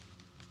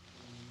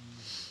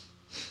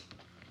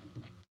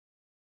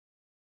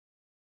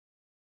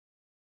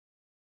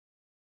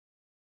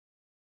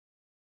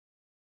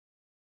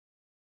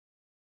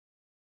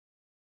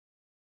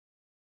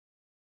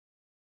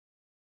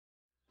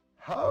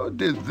How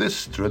did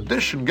this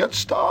tradition get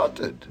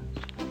started?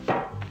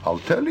 I'll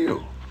tell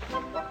you.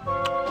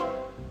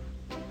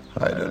 I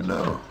don't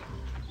know.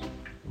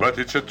 But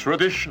it's a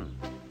tradition.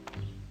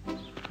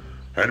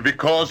 And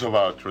because of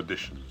our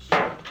traditions,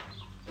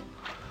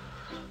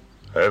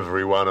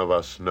 every one of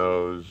us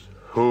knows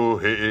who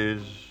he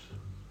is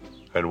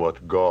and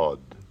what God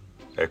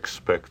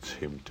expects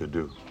him to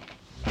do.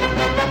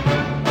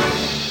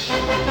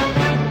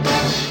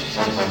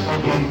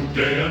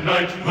 Day and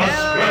night,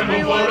 Hello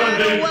everyone,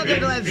 and welcome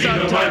to Let's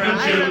Talk Torah.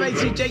 I'm Rabbi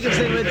Tzvi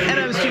Jacobson with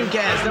NM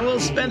Streamcast, and we'll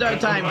spend our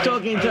time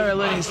talking Torah,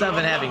 learning stuff,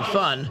 and having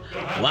fun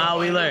while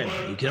we learn.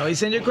 You can always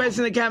send your questions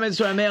in the comments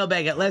to our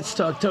mailbag at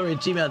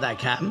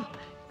letstalktorah@gmail.com,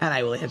 and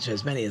I will answer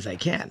as many as I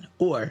can.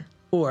 Or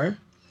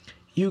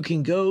you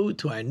can go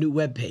to our new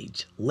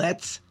webpage,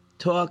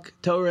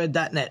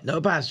 letstalktorah.net, no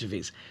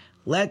apostrophes.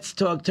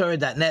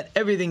 Letstalktorah.net.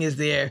 Everything is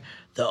there.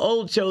 The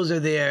old shows are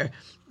there.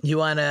 You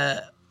want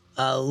to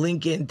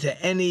link into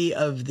any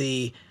of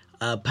the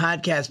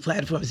podcast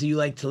platforms that you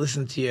like to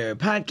listen to your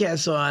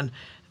podcasts on.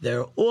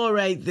 They're all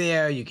right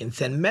there. You can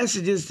send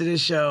messages to the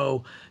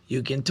show.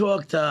 You can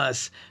talk to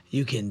us.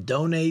 You can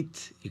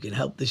donate. You can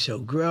help the show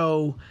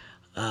grow.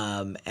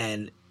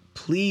 And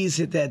please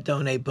hit that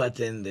donate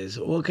button. There's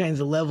all kinds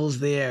of levels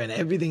there, and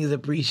everything is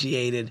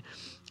appreciated.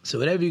 So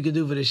whatever you can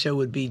do for the show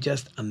would be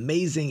just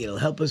amazing. It'll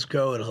help us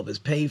grow. It'll help us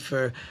pay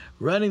for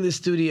running the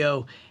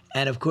studio.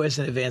 And, of course,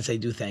 in advance, I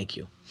do thank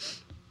you.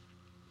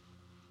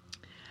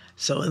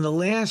 So in the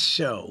last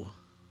show,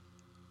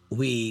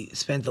 we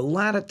spent a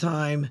lot of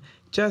time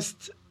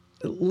just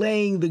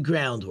laying the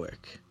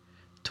groundwork,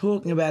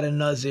 talking about a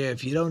Nazir.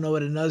 If you don't know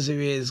what a Nazir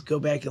is, go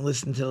back and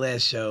listen to the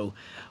last show,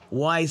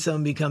 why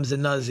someone becomes a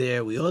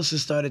Nazir. We also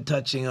started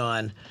touching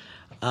on,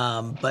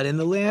 but in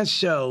the last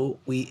show,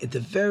 at the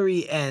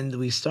very end,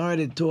 we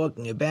started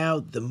talking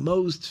about the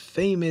most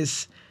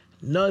famous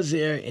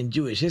Nazir in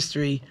Jewish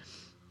history,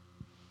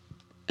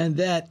 and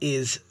that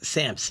is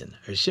Samson,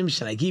 or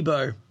Shimshon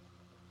HaGibar.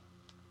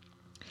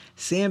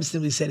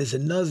 Samson, we said, is a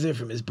Nazir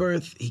from his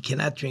birth. He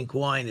cannot drink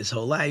wine his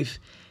whole life.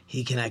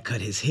 He cannot cut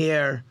his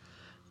hair.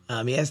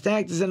 He has to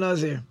act as a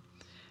Nazir.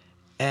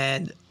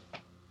 And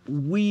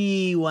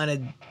we want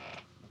to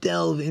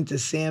delve into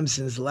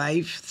Samson's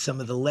life,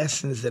 some of the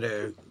lessons that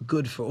are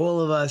good for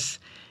all of us,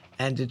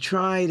 and to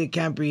try to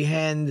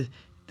comprehend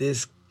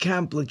this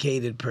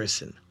complicated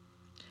person.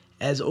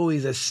 As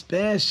always,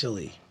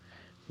 especially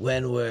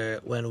when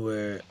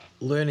we're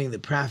learning the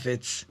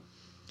prophets,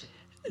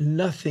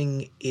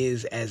 nothing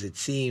is as it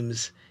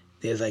seems.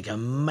 There's like a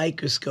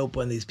microscope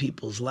on these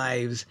people's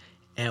lives,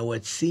 and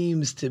what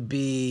seems to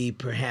be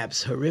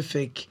perhaps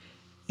horrific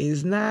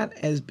is not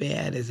as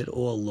bad as it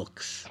all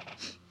looks.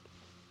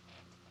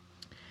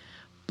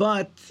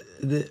 But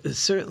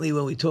certainly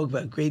when we talk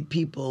about great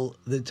people,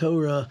 the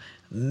Torah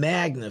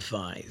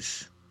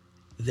magnifies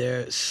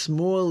their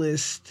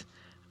smallest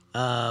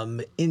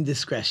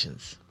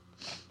indiscretions.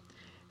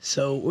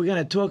 So we're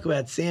going to talk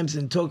about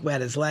Samson, talk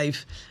about his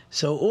life.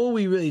 So all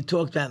we really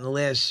talked about in the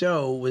last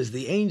show was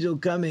the angel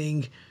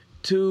coming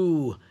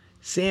to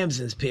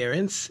Samson's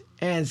parents,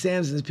 and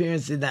Samson's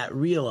parents did not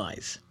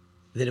realize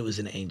that it was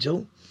an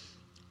angel.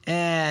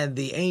 And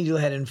the angel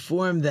had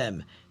informed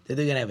them that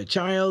they're going to have a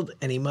child,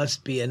 and he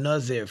must be a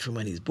Nazir from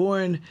when he's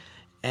born,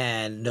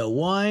 and no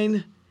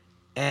wine,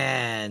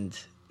 and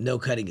no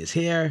cutting his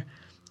hair,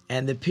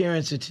 and the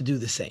parents are to do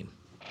the same.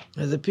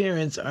 Now, the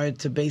parents are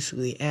to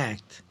basically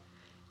act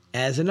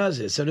as a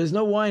Nazir. So there's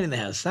no wine in the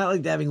house. It's not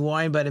like they're having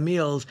wine by the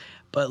meals,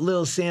 but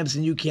little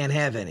Samson, you can't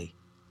have any.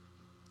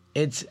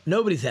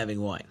 Nobody's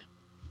having wine.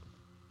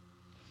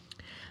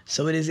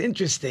 So it is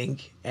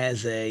interesting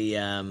as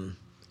a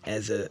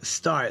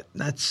start,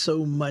 not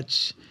so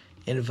much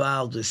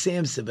involved with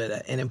Samson,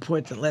 but an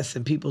important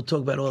lesson people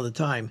talk about all the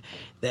time.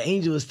 The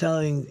angel was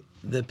telling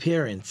the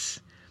parents,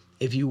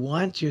 if you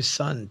want your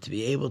son to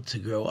be able to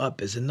grow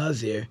up as a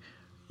Nazir,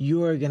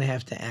 you're going to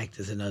have to act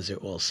as a Nazir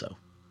also.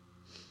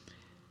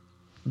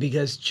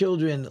 Because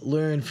children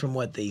learn from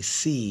what they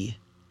see,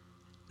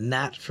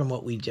 not from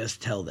what we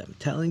just tell them.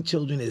 Telling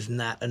children is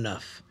not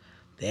enough.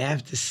 They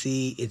have to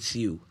see it's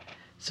you.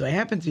 So I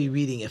happen to be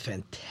reading a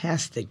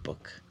fantastic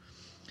book.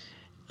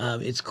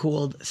 It's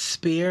called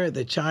Spare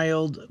the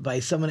Child by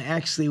someone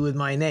actually with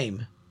my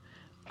name.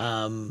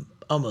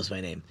 Almost my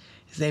name.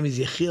 His name is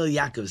Yechiel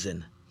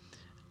Yaakovson.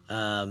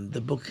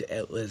 The book,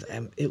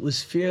 it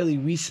was fairly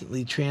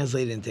recently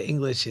translated into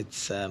English.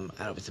 It's I don't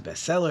know if it's a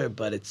bestseller,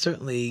 but it's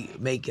certainly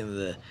making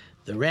the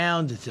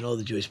round. It's in all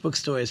the Jewish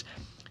bookstores.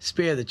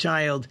 Spare the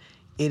Child.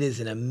 It is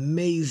an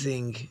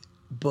amazing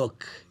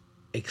book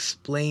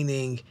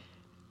explaining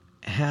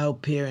how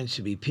parents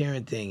should be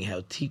parenting,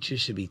 how teachers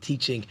should be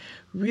teaching,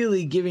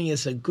 really giving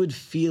us a good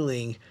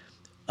feeling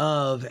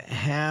of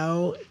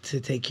how to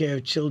take care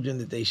of children,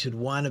 that they should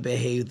want to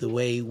behave the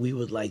way we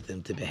would like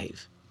them to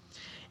behave.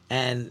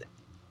 And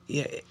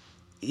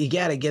you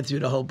got to get through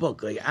the whole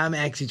book. Like, I'm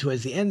actually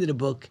towards the end of the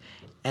book,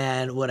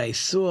 and what I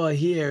saw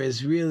here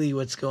is really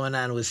what's going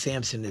on with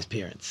Samson and his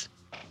parents.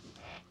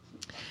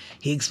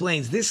 He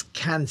explains this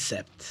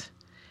concept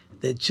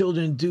that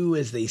children do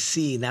as they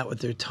see, not what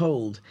they're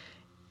told,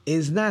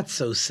 is not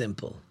so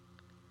simple.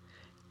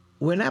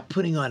 We're not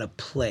putting on a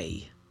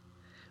play.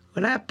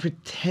 We're not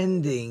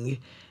pretending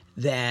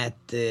that,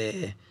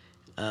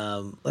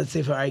 let's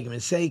say for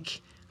argument's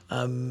sake,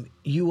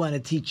 you want to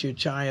teach your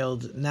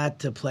child not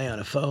to play on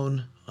a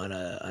phone, on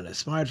a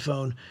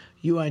smartphone.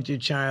 You want your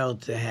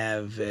child to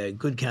have a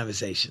good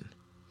conversation.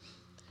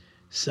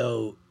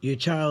 So your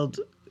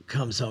child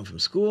comes home from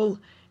school,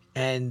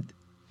 and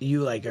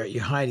you're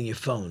hiding your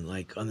phone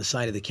like on the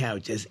side of the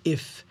couch, as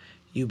if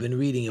you've been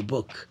reading a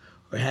book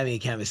or having a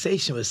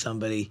conversation with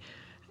somebody.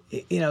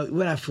 We're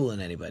not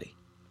fooling anybody.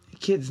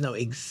 Kids know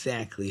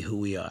exactly who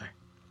we are.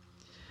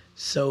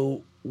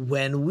 So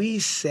when we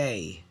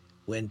say,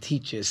 when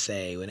teachers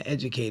say, when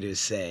educators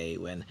say,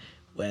 when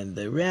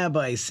the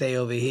rabbis say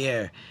over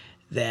here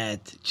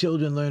that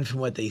children learn from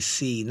what they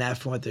see, not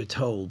from what they're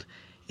told,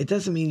 it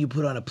doesn't mean you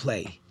put on a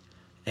play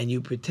and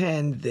you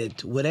pretend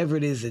that whatever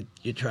it is that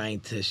you're trying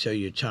to show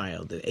your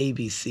child, that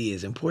ABC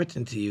is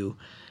important to you,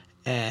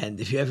 and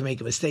if you ever make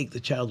a mistake, the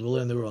child will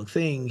learn the wrong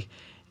thing.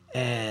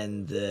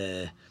 And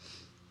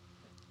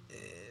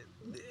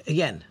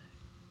again,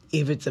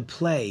 if it's a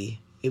play,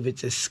 if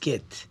it's a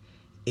skit,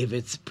 if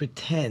it's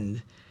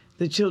pretend,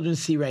 the children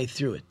see right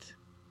through it.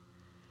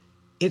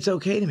 It's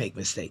okay to make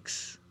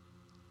mistakes.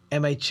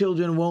 And my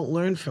children won't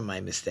learn from my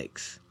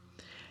mistakes.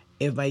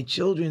 If my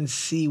children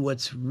see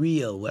what's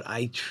real, what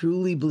I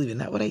truly believe in,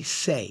 not what I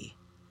say.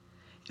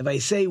 If I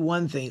say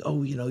one thing,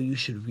 you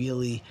should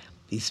really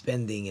be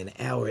spending an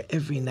hour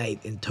every night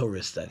in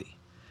Torah study.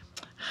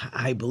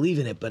 I believe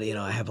in it, but,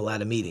 I have a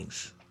lot of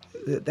meetings.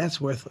 That's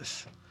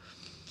worthless.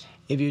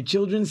 If your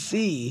children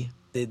see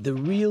that the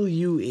real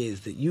you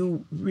is that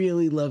you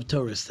really love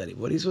Torah study,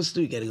 what are you supposed to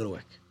do? You got to go to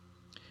work.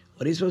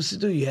 What are you supposed to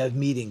do? You have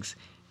meetings.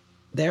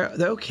 They're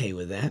okay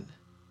with that.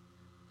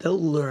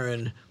 They'll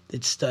learn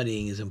that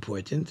studying is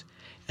important,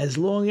 as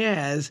long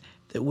as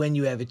that when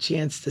you have a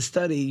chance to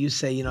study, you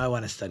say, I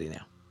want to study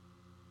now,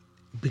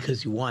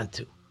 because you want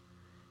to,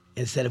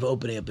 instead of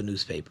opening up a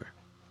newspaper.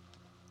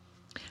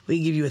 We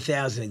can give you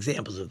 1,000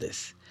 examples of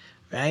this,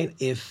 right?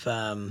 If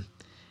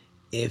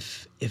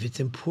it's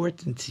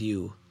important to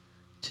you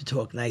to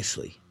talk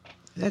nicely,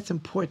 that's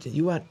important.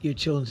 You want your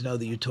children to know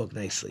that you talk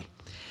nicely,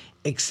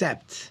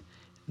 except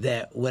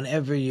that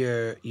whenever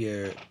you're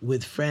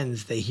with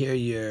friends, they hear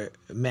your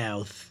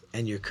mouth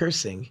and you're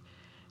cursing,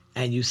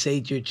 and you say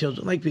to your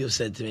children, like people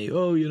said to me,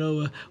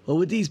 well,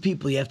 with these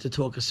people you have to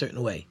talk a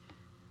certain way.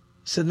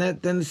 So then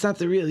it's not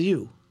the real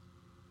you.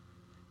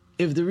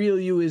 If the real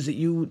you is that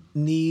you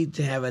need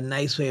to have a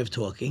nice way of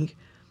talking,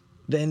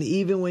 then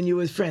even when you're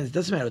with friends, it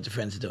doesn't matter what the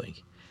friends are doing.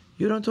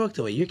 You don't talk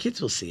the way. Your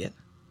kids will see it.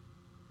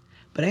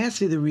 But it has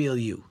to be the real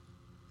you.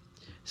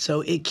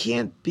 So it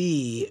can't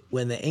be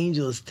when the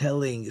angel is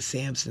telling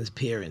Samson's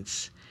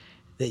parents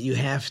that you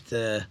have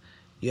to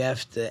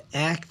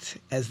act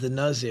as the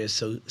Nazir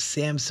so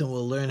Samson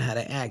will learn how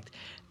to act.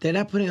 They're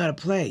not putting on a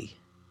play.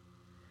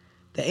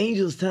 The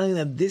angel is telling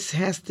them this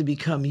has to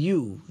become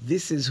you.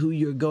 This is who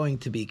you're going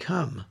to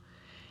become.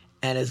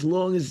 And as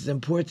long as it's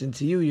important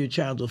to you, your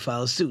child will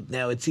follow suit.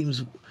 Now, it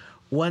seems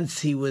once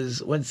he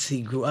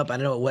grew up, I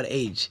don't know at what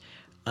age,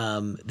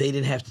 they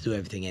didn't have to do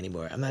everything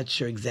anymore. I'm not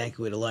sure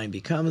exactly what the line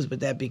becomes,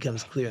 but that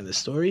becomes clear in the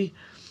story,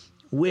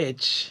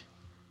 which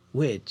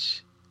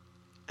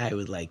I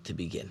would like to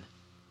begin.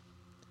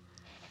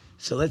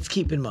 So let's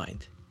keep in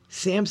mind,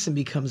 Samson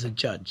becomes a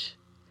judge.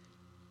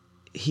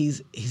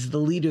 He's the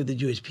leader of the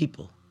Jewish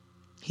people.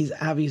 He's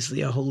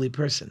obviously a holy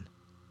person.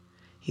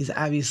 He's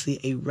obviously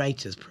a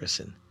righteous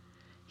person.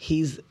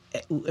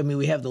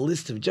 We have the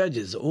list of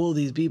judges. All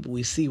these people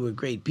we see were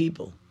great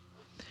people.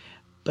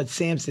 But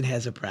Samson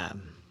has a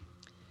problem.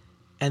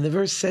 And the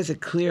verse says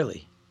it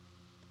clearly.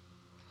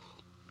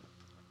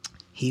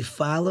 He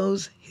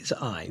follows his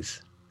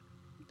eyes.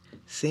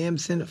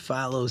 Samson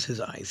follows his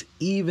eyes.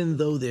 Even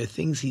though there are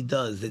things he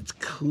does that's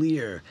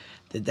clear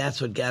that that's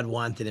what God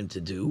wanted him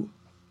to do.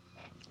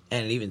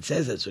 And it even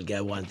says that's what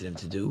God wanted him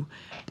to do.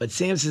 But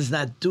Samson's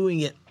not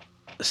doing it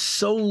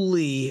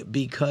solely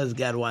because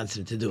God wants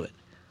him to do it.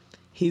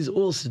 He's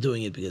also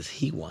doing it because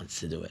he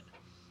wants to do it.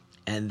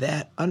 And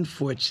that,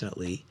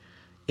 unfortunately,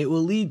 it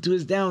will lead to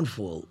his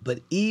downfall. But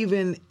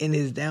even in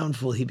his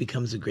downfall, he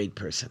becomes a great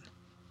person.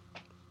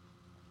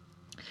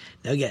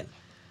 Now again,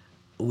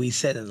 we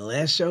said in the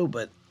last show,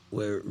 but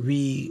we're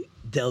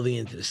delving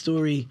into the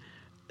story.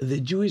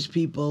 The Jewish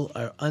people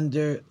are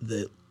under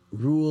the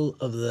rule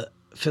of the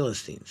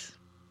Philistines,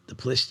 the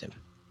Plishtim.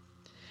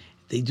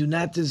 They do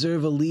not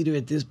deserve a leader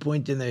at this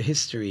point in their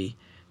history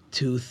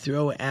to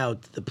throw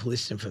out the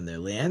Plishtim from their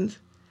land,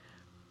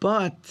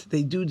 but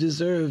they do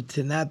deserve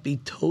to not be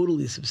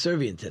totally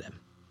subservient to them.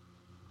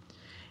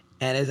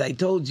 And as I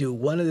told you,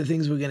 one of the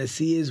things we're going to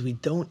see is we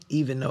don't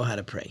even know how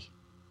to pray.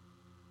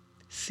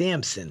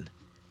 Samson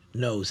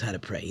knows how to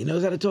pray. He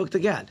knows how to talk to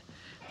God.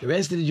 The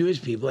rest of the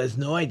Jewish people has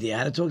no idea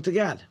how to talk to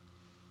God.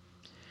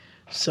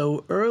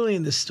 So early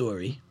in the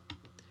story,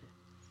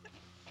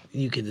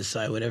 you can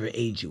decide whatever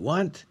age you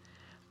want,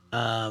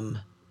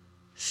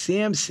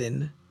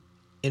 Samson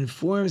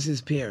informs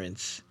his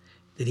parents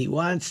that he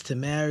wants to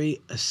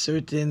marry a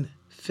certain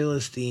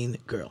Philistine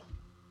girl.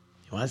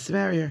 He wants to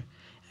marry her.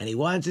 And he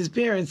wants his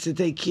parents to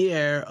take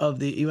care of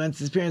he wants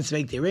his parents to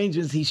make the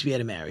arrangements. He should be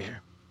able to marry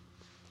her.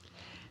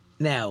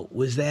 Now,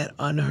 was that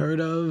unheard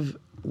of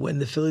when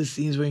the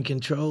Philistines were in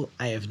control?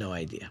 I have no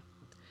idea.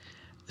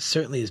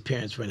 Certainly his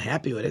parents weren't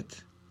happy with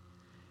it.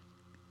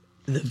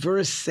 The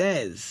verse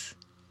says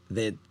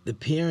that the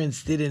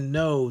parents didn't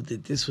know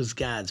that this was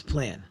God's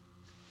plan.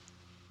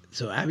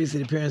 So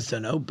obviously the parents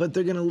don't know, but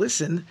they're going to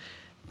listen.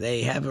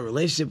 They have a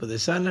relationship with their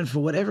son, and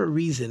for whatever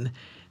reason,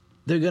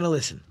 they're going to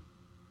listen.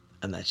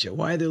 I'm not sure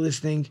why they're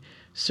listening.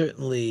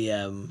 Certainly,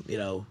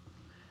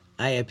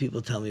 I have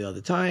people tell me all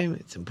the time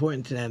it's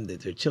important to them that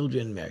their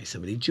children marry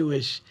somebody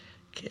Jewish,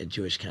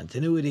 Jewish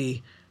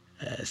continuity,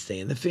 stay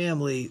in the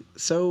family.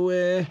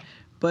 So,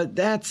 but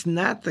that's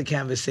not the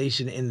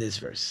conversation in this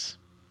verse.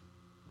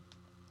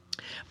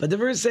 But the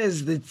verse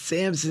says that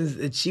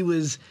that she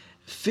was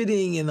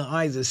fitting in the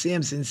eyes of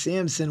Samson.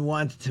 Samson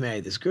wanted to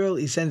marry this girl.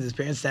 He sends his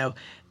parents. Now,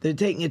 they're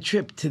taking a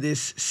trip to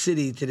this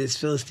city, to this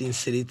Philistine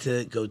city,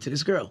 to go to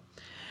this girl.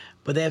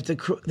 But they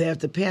have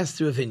to pass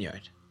through a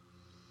vineyard.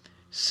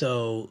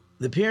 So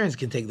the parents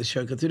can take the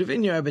shortcut through the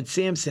vineyard, but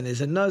Samson is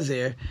a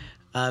Nazir.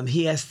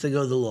 He has to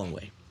go the long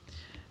way.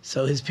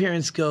 So his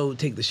parents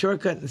take the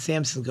shortcut, and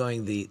Samson's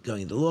going the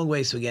long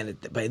way. So again,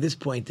 by this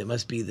point, it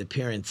must be the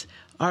parents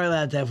are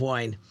allowed to have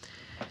wine.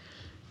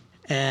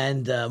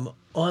 And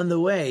on the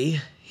way,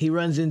 he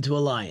runs into a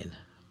lion,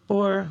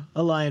 or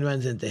a lion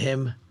runs into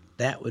him.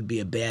 That would be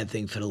a bad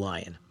thing for the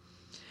lion.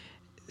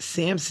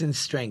 Samson's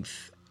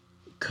strength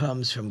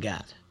comes from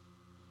God.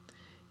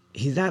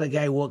 He's not a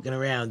guy walking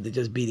around that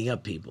just beating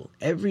up people.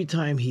 Every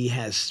time he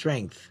has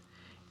strength,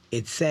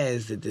 it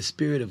says that the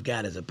Spirit of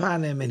God is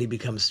upon him and he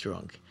becomes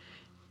strong.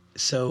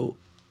 So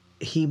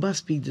he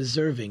must be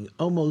deserving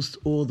almost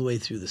all the way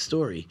through the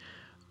story.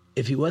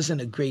 If he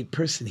wasn't a great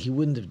person, he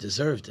wouldn't have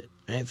deserved it.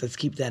 Right? So let's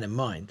keep that in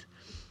mind.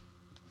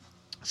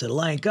 So the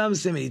lion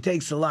comes to him and he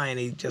takes the lion,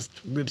 he just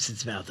rips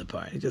its mouth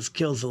apart. He just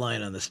kills the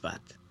lion on the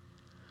spot.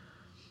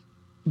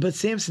 But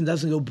Samson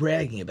doesn't go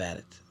bragging about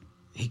it.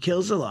 He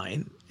kills the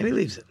lion and he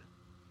leaves it.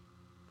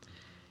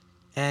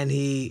 And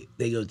they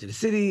go to the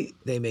city,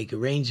 they make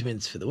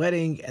arrangements for the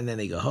wedding, and then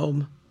they go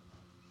home.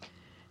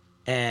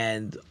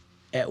 And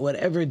at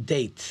whatever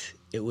date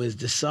it was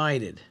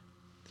decided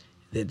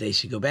that they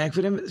should go back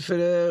for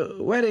the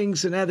wedding,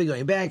 so now they're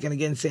going back, and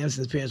again,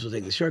 Samson's parents will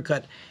take the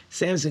shortcut.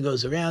 Samson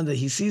goes around it.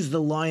 He sees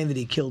the lion that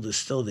he killed is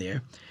still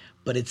there,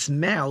 but its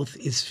mouth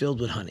is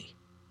filled with honey.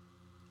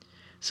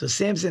 So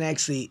Samson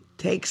actually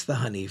takes the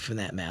honey from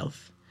that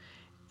mouth,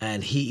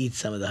 and he eats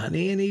some of the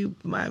honey, and he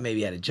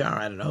maybe had a jar,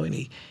 I don't know, and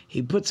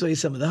he puts away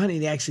some of the honey,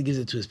 and he actually gives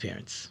it to his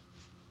parents.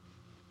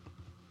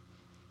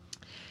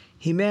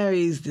 He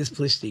marries this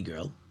Plishti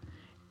girl,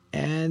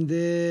 and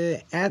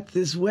at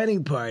this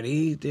wedding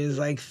party, there's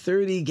like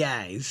 30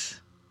 guys.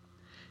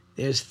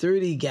 There's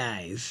 30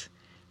 guys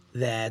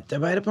that are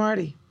by the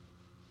party,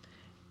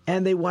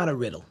 and they want a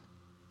riddle.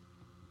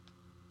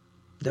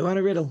 They want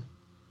a riddle.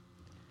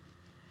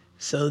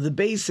 So the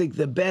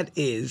bet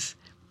is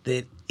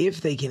that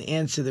if they can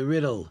answer the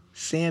riddle,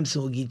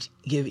 Samson will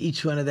give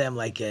each one of them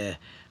like a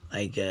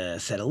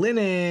set of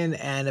linen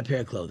and a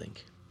pair of clothing.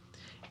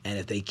 And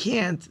if they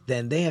can't,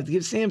 then they have to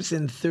give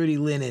Samson 30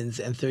 linens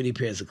and 30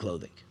 pairs of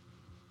clothing.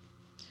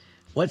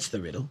 What's the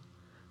riddle?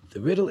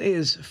 The riddle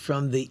is,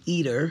 from the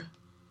eater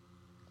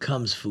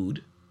comes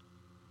food.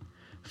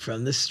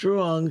 From the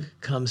strong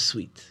comes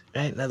sweet.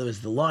 Right? In other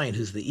words, the lion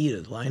who's the eater,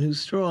 the lion who's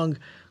strong,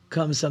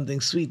 comes something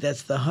sweet.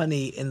 That's the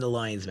honey in the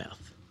lion's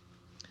mouth.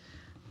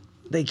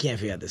 They can't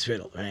figure out this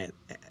riddle, right?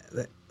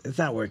 It's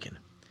not working.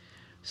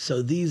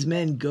 So these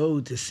men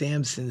go to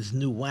Samson's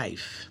new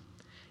wife,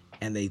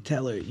 and they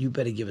tell her, you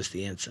better give us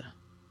the answer.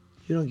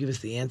 You don't give us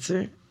the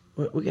answer,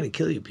 we're going to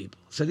kill you people.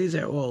 So these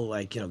are all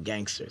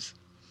gangsters.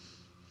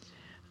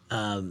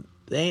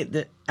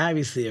 They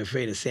obviously are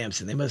afraid of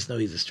Samson. They must know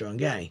he's a strong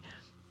guy.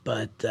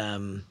 But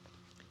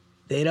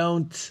they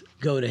don't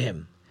go to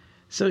him.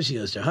 So she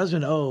goes to her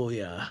husband, oh,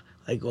 yeah,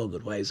 like all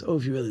good wives. Oh,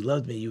 if you really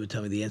loved me, you would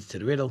tell me the answer to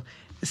the riddle.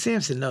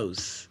 Samson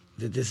knows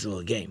that this is all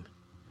a game.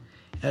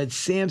 And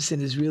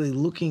Samson is really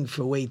looking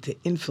for a way to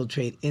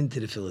infiltrate into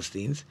the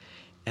Philistines,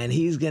 and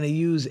he's going to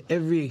use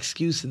every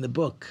excuse in the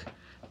book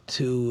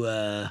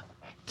to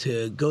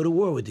go to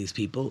war with these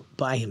people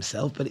by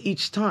himself. But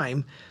each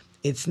time,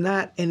 it's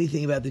not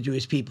anything about the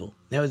Jewish people.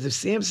 Now, as if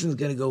Samson's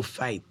going to go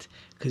fight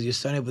because you're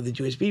starting up with the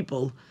Jewish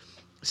people,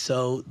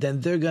 so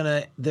then they're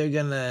gonna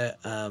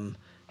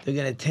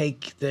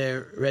take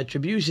their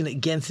retribution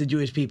against the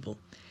Jewish people.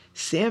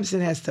 Samson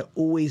has to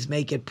always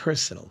make it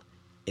personal.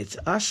 It's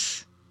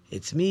us,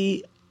 it's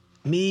me,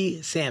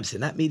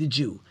 Samson, not me, the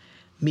Jew.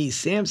 Me,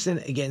 Samson,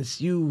 against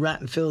you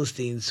rotten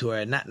Philistines who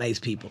are not nice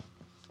people.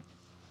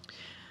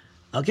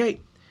 Okay,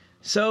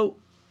 so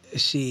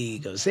she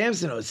goes,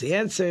 Samson, what's the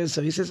answer?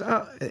 So he says,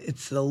 oh,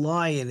 it's the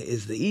lion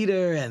is the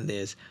eater, and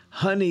there's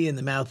honey in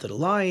the mouth of the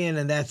lion,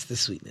 and that's the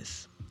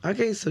sweetness.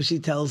 Okay, so she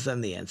tells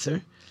them the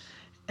answer,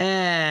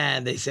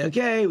 And they say,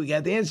 okay, we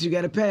got the answer, you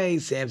got to pay.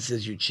 Samson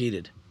says, you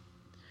cheated.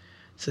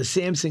 So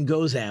Samson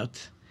goes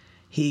out.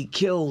 He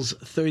kills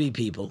 30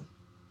 people,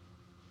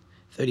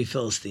 30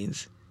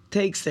 Philistines,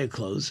 takes their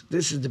clothes.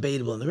 This is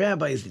debatable in the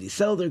rabbis. Did he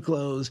sell their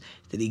clothes?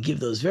 Did he give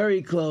those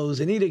very clothes?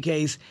 In either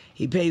case,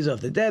 he pays off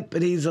the debt,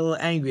 but he's a little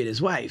angry at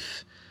his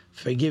wife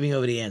for giving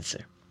over the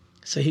answer.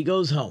 So he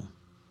goes home.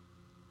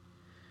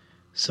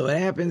 So what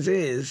happens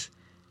is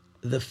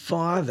the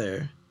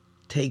father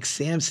takes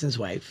Samson's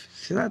wife.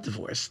 She's not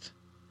divorced.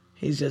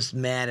 He's just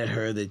mad at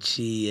her that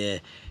she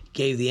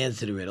gave the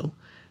answer to the riddle.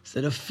 So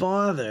the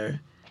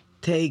father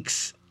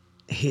takes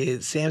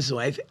Samson's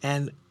wife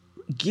and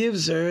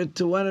gives her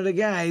to one of the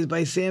guys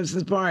by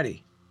Samson's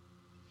party.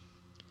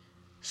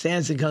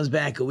 Samson comes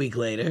back a week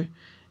later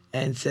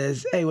and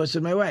says, hey, what's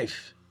with my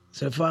wife?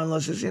 So the father-in-law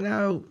says,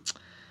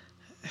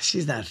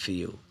 she's not for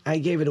you. I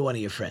gave her to one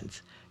of your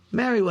friends.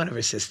 Marry one of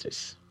her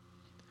sisters.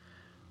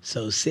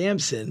 So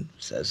Samson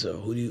says, so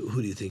who do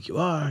you think you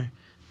are?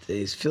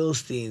 These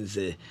Philistines,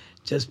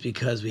 just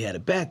because we had a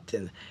bet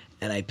and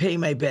I pay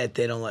my bet,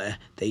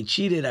 they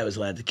cheated, I was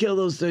allowed to kill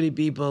those 30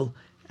 people.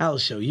 I'll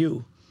show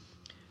you.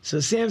 So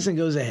Samson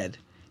goes ahead,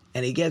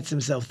 and he gets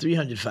himself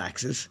 300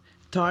 foxes,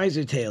 ties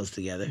their tails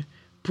together,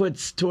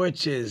 puts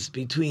torches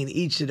between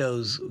each of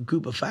those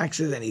group of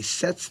foxes, and he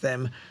sets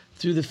them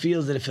through the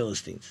fields of the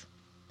Philistines.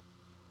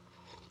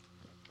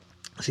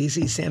 So you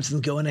see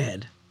Samson's going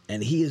ahead,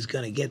 and he is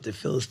going to get the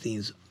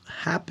Philistines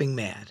hopping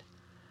mad,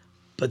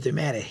 but they're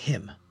mad at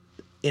him.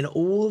 In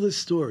all the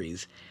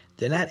stories,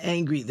 they're not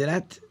angry, they're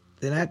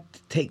not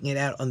taking it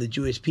out on the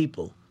Jewish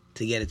people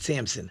to get at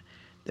Samson.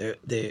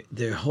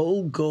 Their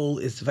whole goal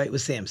is to fight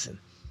with Samson.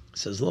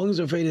 So as long as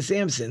they're afraid of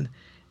Samson,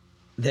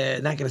 they're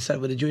not going to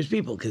start with the Jewish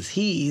people because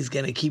he's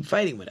going to keep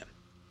fighting with them.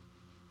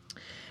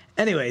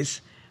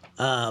 Anyways,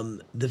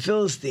 the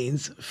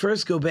Philistines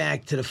first go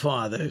back to the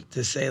father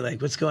to say,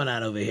 what's going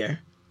on over here?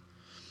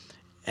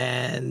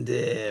 And,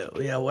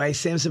 why is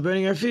Samson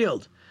burning our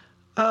field?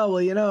 Oh,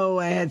 well,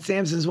 I had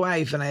Samson's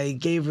wife and I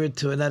gave her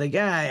to another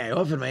guy. I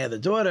offered my other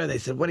daughter. They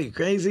said, what are you,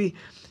 crazy?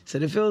 So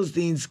the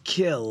Philistines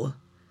kill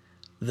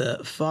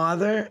the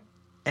father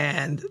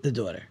and the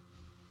daughter.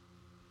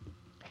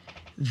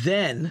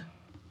 Then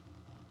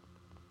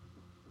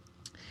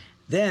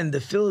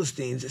the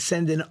Philistines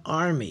send an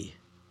army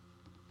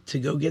to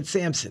go get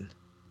Samson.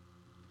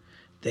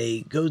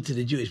 They go to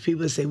the Jewish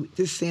people and say,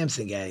 this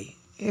Samson guy,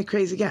 he's a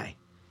crazy guy.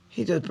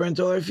 He just burnt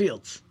all our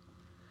fields.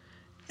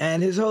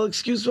 And his whole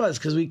excuse was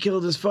because we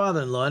killed his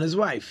father-in-law and his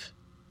wife.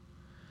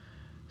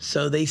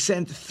 So they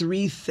sent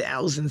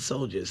 3,000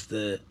 soldiers.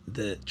 The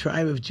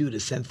tribe of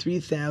Judah sent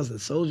 3,000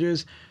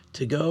 soldiers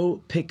to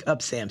go pick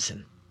up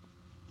Samson.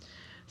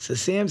 So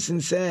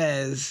Samson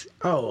says,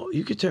 oh,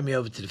 you could turn me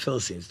over to the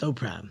Philistines, no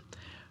problem.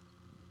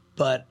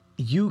 But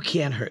you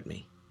can't hurt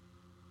me.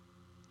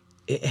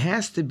 It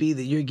has to be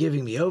that you're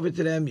giving me over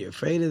to them, you're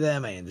afraid of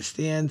them, I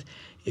understand.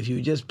 If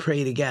you just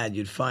pray to God,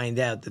 you'd find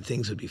out that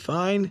things would be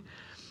fine.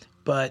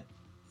 But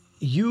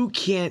you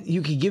can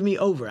give me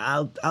over.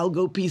 I'll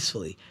go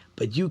peacefully,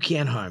 but you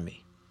can't harm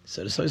me.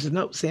 So the soldier says,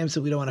 no,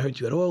 Samson, we don't want to hurt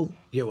you at all.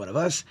 You're one of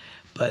us.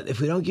 But if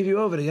we don't give you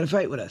over, they're going to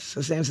fight with us.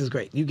 So Samson says,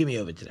 great, you give me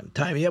over to them.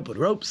 Tie me up with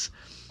ropes.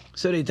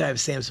 So they tie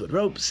Samson with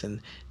ropes,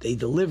 and they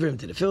deliver him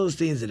to the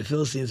Philistines, and the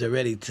Philistines are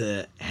ready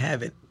to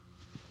have it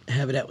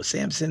out with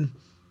Samson.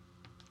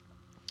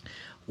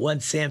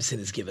 Once Samson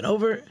is given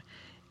over,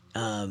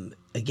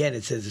 again,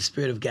 it says the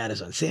Spirit of God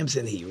is on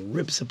Samson. He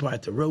rips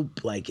apart the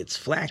rope like it's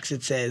flax,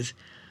 it says.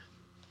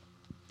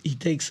 He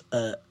takes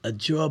a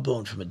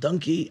jawbone from a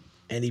donkey,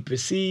 and he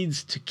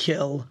proceeds to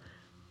kill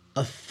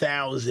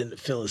 1,000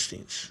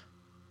 Philistines.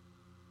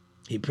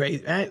 He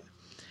prays, right?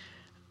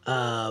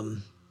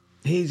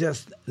 He's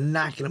just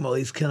knocking them all.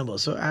 He's killing them all.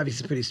 So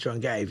obviously a pretty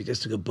strong guy if he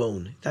just took a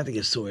bone, not to get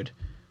a sword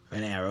or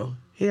an arrow.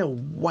 He's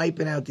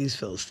wiping out these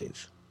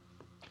Philistines.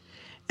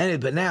 Anyway,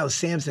 but now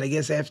Samson, I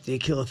guess after you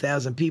kill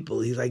 1,000 people,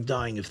 he's like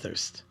dying of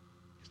thirst.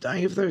 He's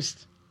dying of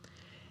thirst.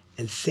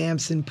 And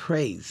Samson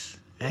prays.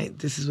 Right?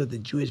 This is what the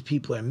Jewish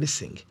people are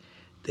missing.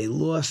 They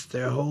lost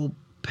their whole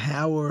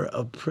power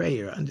of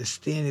prayer,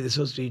 understanding they're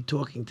supposed to be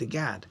talking to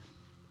God.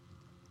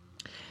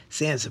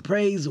 Samson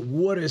prays,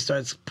 water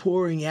starts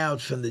pouring out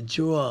from the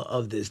jaw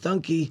of this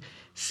donkey.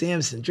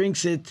 Samson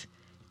drinks it,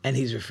 and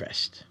he's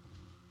refreshed.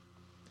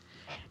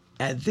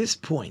 At this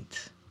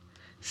point,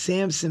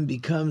 Samson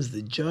becomes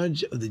the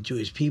judge of the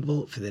Jewish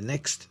people for the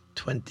next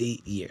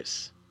 20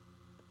 years.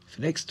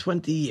 For the next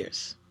 20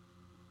 years.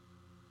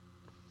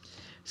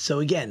 So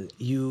again,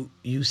 you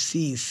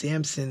see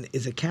Samson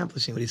is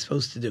accomplishing what he's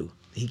supposed to do.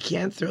 He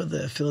can't throw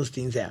the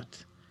Philistines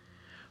out.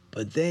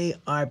 But they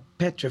are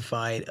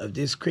petrified of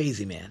this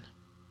crazy man.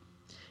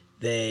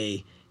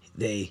 They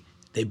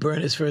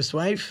burn his first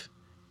wife,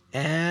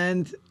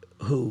 and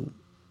who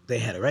they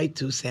had a right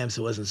to.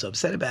 Samson wasn't so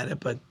upset about it,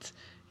 but,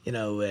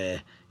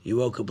 you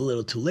woke up a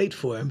little too late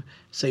for him,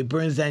 so he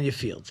burns down your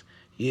field.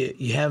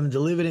 You have him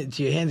delivered it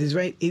into your hands. He's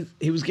right.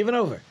 He was given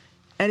over.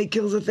 And he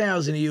kills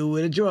 1,000 of you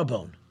with a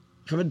jawbone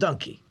from a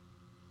donkey.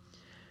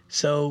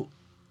 So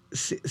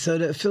So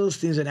the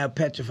Philistines are now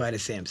petrified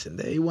of Samson.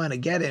 They want to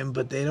get him,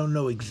 but they don't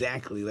know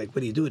exactly, like,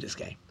 what do you do with this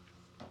guy?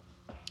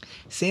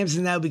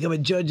 Samson now become a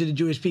judge of the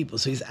Jewish people,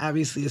 so he's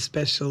obviously a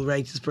special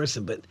righteous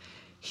person, but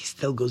he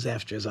still goes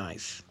after his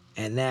eyes.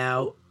 And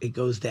now it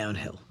goes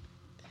downhill.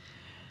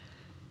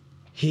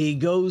 He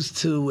goes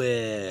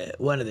to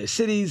one of their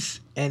cities,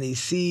 and he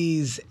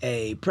sees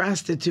a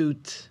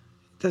prostitute.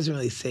 Doesn't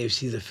really say if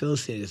she's a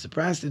Philistine or just a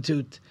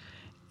prostitute.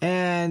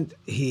 And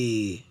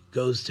he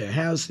goes to her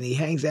house, and he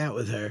hangs out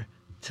with her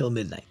till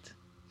midnight.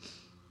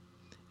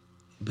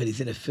 But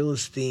he's in a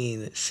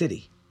Philistine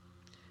city.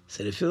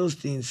 So the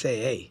Philistines say,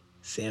 hey,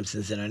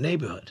 Samson's in our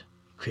neighborhood.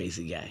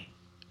 Crazy guy.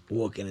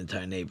 Walking into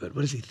our neighborhood.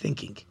 What is he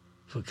thinking?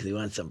 Because he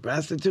wants some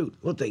prostitute?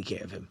 We'll take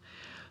care of him.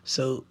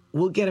 So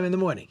we'll get him in the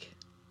morning.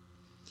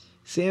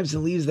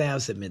 Samson leaves the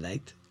house at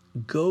midnight,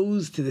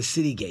 goes to the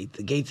city gate.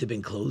 The gates have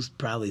been closed,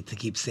 probably to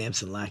keep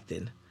Samson locked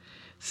in.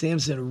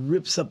 Samson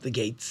rips up the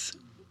gates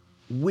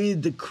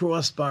with the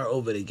crossbar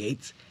over the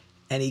gates,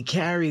 and he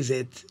carries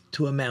it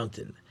to a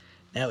mountain.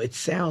 Now, it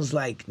sounds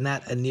like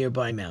not a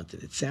nearby mountain.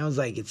 It sounds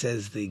like it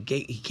says the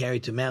gate he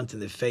carried to a mountain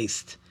that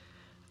faced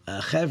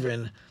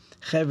Hebron.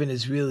 Hebron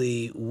is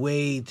really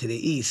way to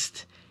the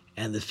east,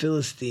 and the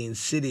Philistine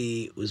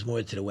city was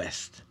more to the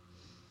west.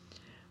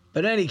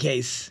 But in any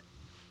case,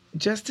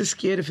 just to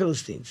scare the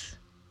Philistines.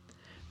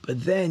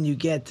 But then you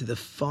get to the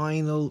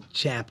final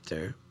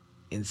chapter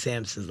in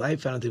Samson's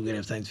life. I don't think we're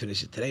going to have time to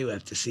finish it today. We'll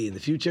have to see in the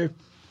future.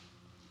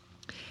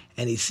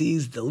 And he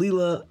sees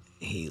Delilah.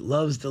 He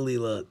loves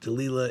Delilah.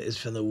 Delilah is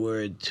from the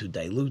word to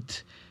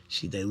dilute.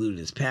 She diluted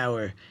his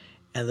power.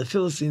 And the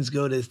Philistines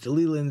go to this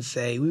Delilah and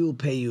say, we will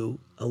pay you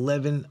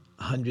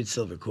 1,100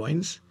 silver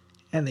coins.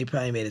 And they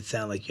probably made it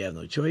sound like you have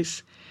no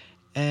choice.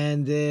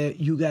 And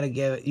you gotta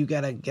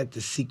get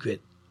the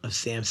secret of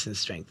Samson's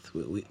strength.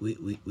 We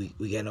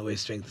gotta know where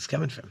his strength is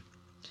coming from.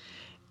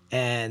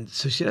 And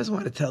so she doesn't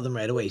want to tell them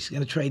right away. She's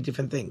gonna try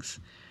different things.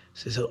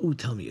 So she says, oh,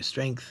 tell me your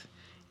strength.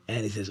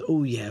 And he says,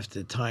 oh, you have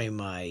to tie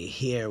my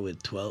hair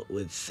with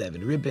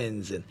 7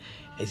 ribbons. And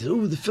he says,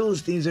 oh, the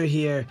Philistines are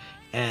here.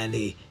 And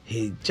he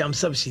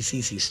jumps up. She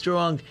sees he's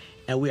strong.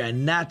 And we are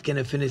not going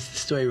to finish the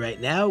story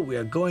right now. We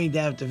are going to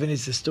have to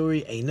finish the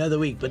story another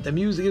week. But the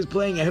music is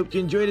playing. I hope you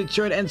enjoyed it,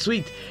 short and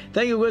sweet.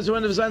 Thank you, of course, to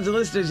wonderful sons and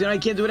listeners. You know, I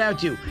can't do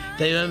without you.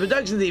 Thank you to the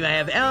production team. I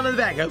have Alan in the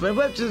back. I hope I've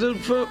left you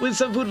with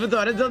some food for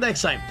thought. Until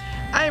next time,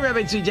 I am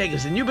Rabbi Tzvi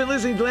Jacobson. You've been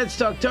listening to Let's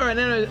Talk Torah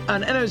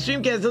on NO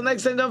Streamcast. Until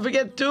next time, don't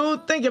forget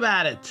to think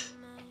about it.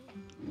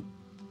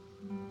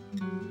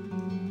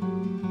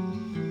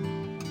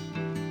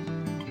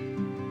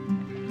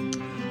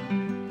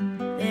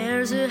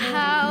 There's a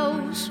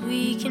house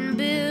we can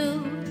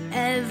build.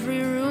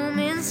 Every room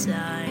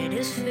inside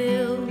is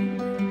filled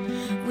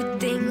with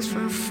things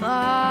from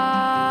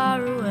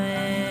far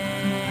away.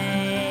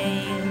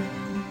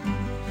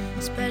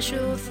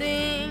 Special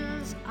things